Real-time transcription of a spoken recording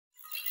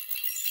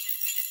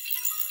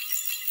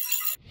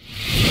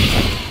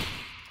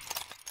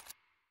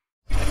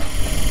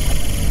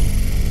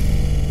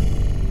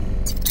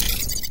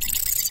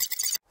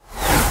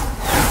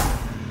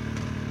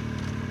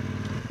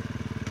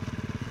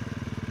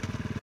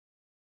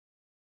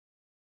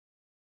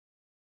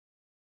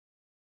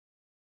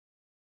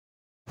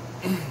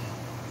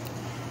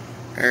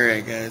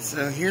Alright guys,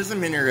 so here's a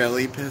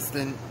Minarelli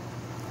piston.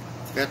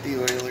 It's got the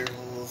oiler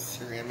little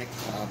ceramic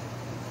top.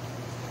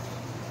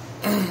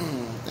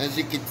 As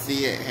you can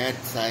see, it had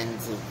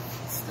signs of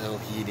still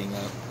heating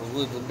up a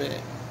little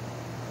bit.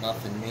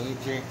 Nothing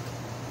major.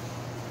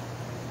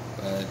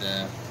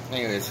 But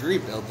anyways,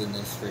 rebuilding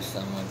this for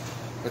someone.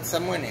 But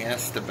someone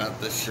asked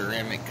about the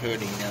ceramic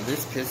coating. Now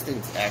this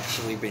piston's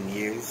actually been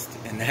used,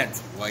 and that's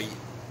white.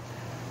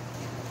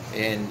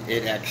 And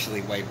it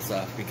actually wipes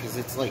off because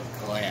it's like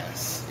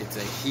glass. It's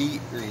a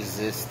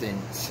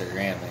heat-resistant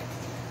ceramic.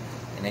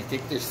 And I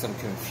think there's some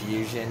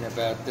confusion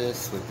about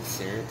this with the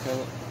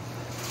Cerakote,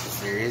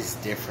 because there is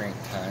different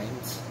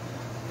kinds.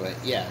 But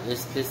yeah,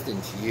 this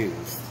piston's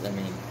used. I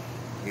mean,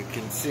 you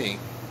can see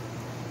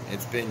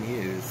it's been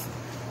used.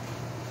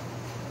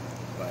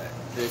 But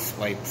this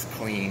wipes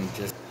clean.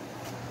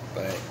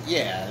 But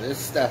yeah, this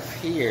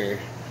stuff here,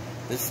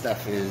 this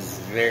stuff is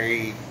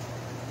very,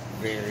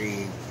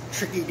 very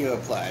tricky to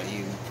apply.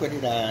 You put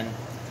it on,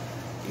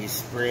 you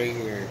spray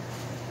your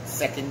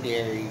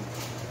secondary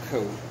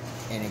coat,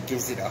 and it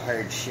gives it a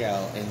hard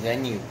shell, and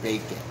then you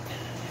bake it.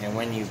 And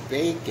when you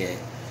bake it,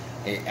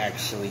 it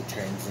actually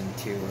turns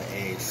into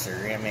a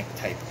ceramic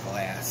type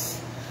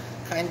glass,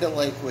 kind of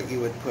like what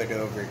you would put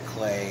over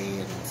clay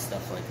and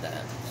stuff like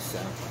that. So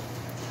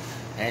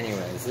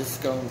anyways, this is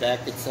going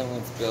back at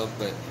someone's build,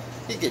 but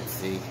you can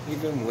see,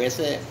 even with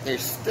it, there's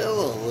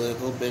still a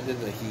little bit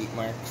of the heat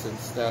marks and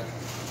stuff.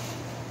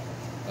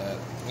 But,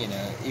 you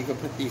know, you can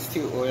put these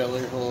two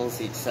oiler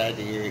holes each side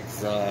of your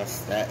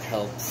exhaust. That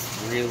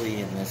helps really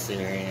in this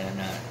area,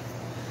 not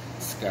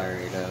scar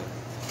it up.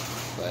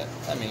 But,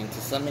 I mean,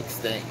 to some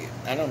extent,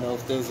 I don't know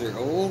if those are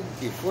old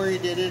before you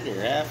did it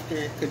or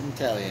after, couldn't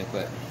tell you.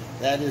 But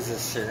that is a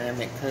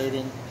ceramic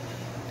coating,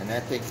 and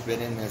that thing's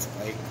been in this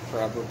bike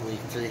probably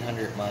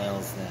 300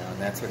 miles now, and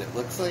that's what it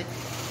looks like.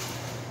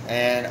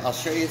 And I'll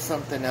show you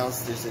something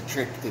else. There's a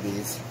trick to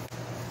these.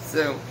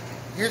 So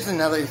here's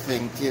another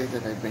thing too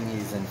that I've been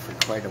using for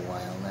quite a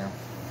while now.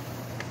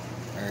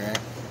 Alright.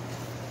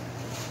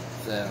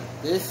 So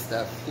this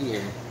stuff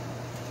here,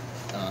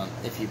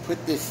 if you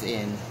put this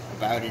in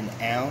about an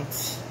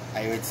ounce,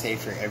 I would say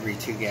for every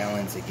 2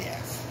 gallons of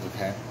gas,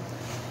 okay?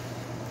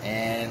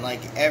 And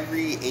like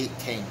every 8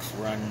 tanks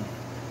run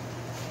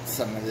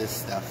some of this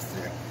stuff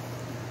through.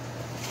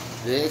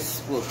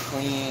 This will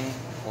clean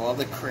all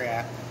the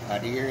crap out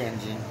of your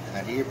engine,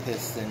 out of your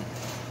piston,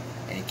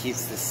 and it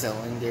keeps the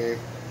cylinder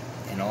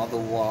and all the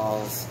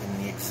walls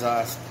and the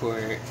exhaust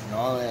port and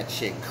all that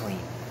shit clean.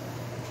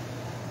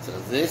 So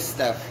this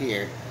stuff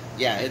here,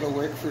 yeah, it'll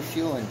work for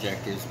fuel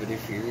injectors, but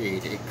if you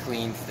read, it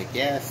cleans the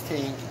gas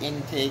tank,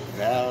 intake,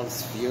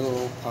 valves,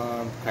 fuel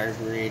pump,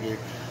 carburetor,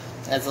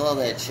 has all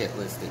that shit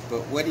listed.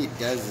 But what it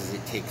does is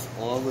it takes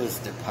all those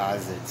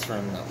deposits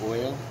from the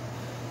oil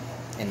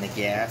and the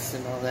gas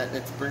and all that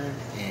that's burned,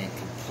 and it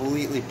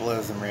completely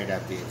blows them right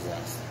out the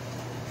exhaust.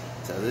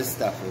 So this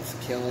stuff is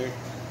killer.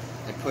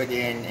 I put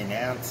in an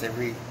ounce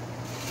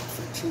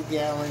for 2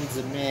 gallons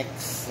of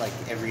mix, like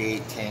every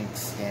 8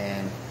 tanks,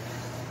 and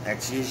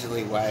that's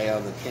usually why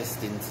all the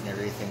pistons and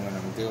everything when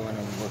I'm doing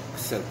them look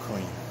so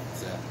clean.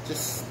 So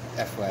just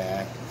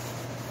FYI.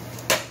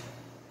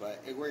 But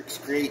it works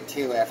great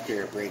too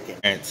after a break-in.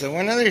 Alright, so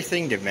one other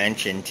thing to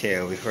mention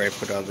too before I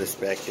put all this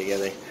back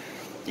together.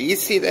 Do you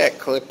see that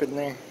clip in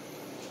there?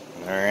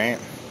 Alright.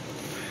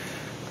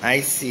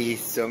 I see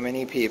so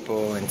many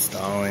people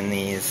installing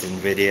these in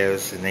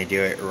videos and they do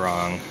it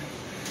wrong.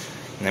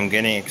 And I'm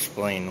going to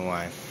explain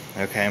why.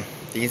 Okay?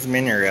 These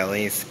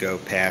Minarellis go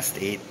past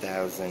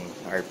 8,000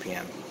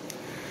 RPM.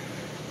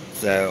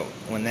 So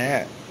when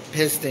that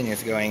piston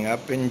is going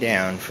up and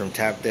down from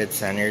top dead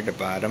center to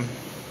bottom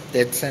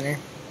dead center,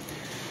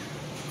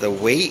 the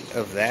weight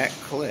of that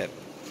clip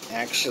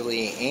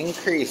actually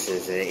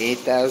increases at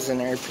 8,000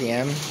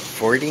 RPM,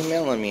 40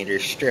 millimeter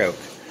stroke.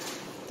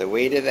 The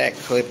weight of that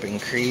clip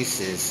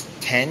increases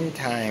 10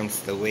 times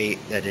the weight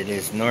that it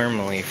is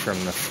normally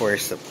from the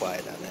force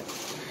applied on it.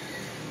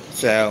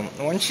 So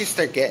once you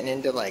start getting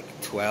into like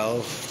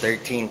 12,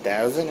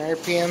 13,000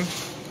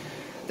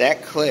 RPM,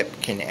 that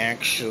clip can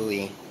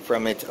actually,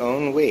 from its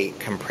own weight,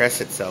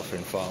 compress itself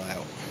and fall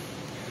out.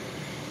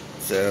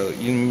 So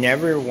you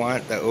never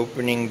want the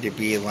opening to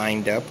be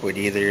lined up with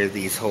either of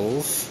these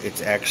holes.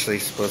 It's actually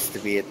supposed to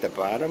be at the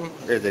bottom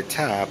or the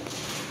top,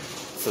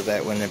 so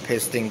that when the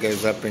piston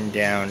goes up and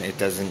down, it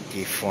doesn't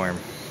deform,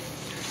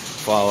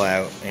 fall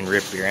out, and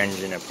rip your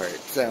engine apart.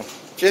 So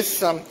just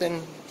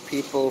something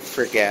people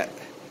forget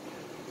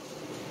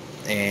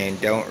and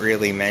don't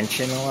really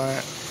mention a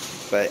lot.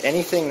 But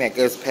anything that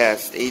goes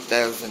past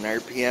 8,000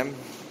 RPM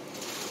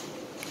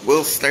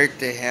will start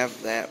to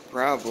have that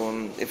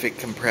problem if it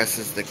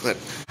compresses the clip.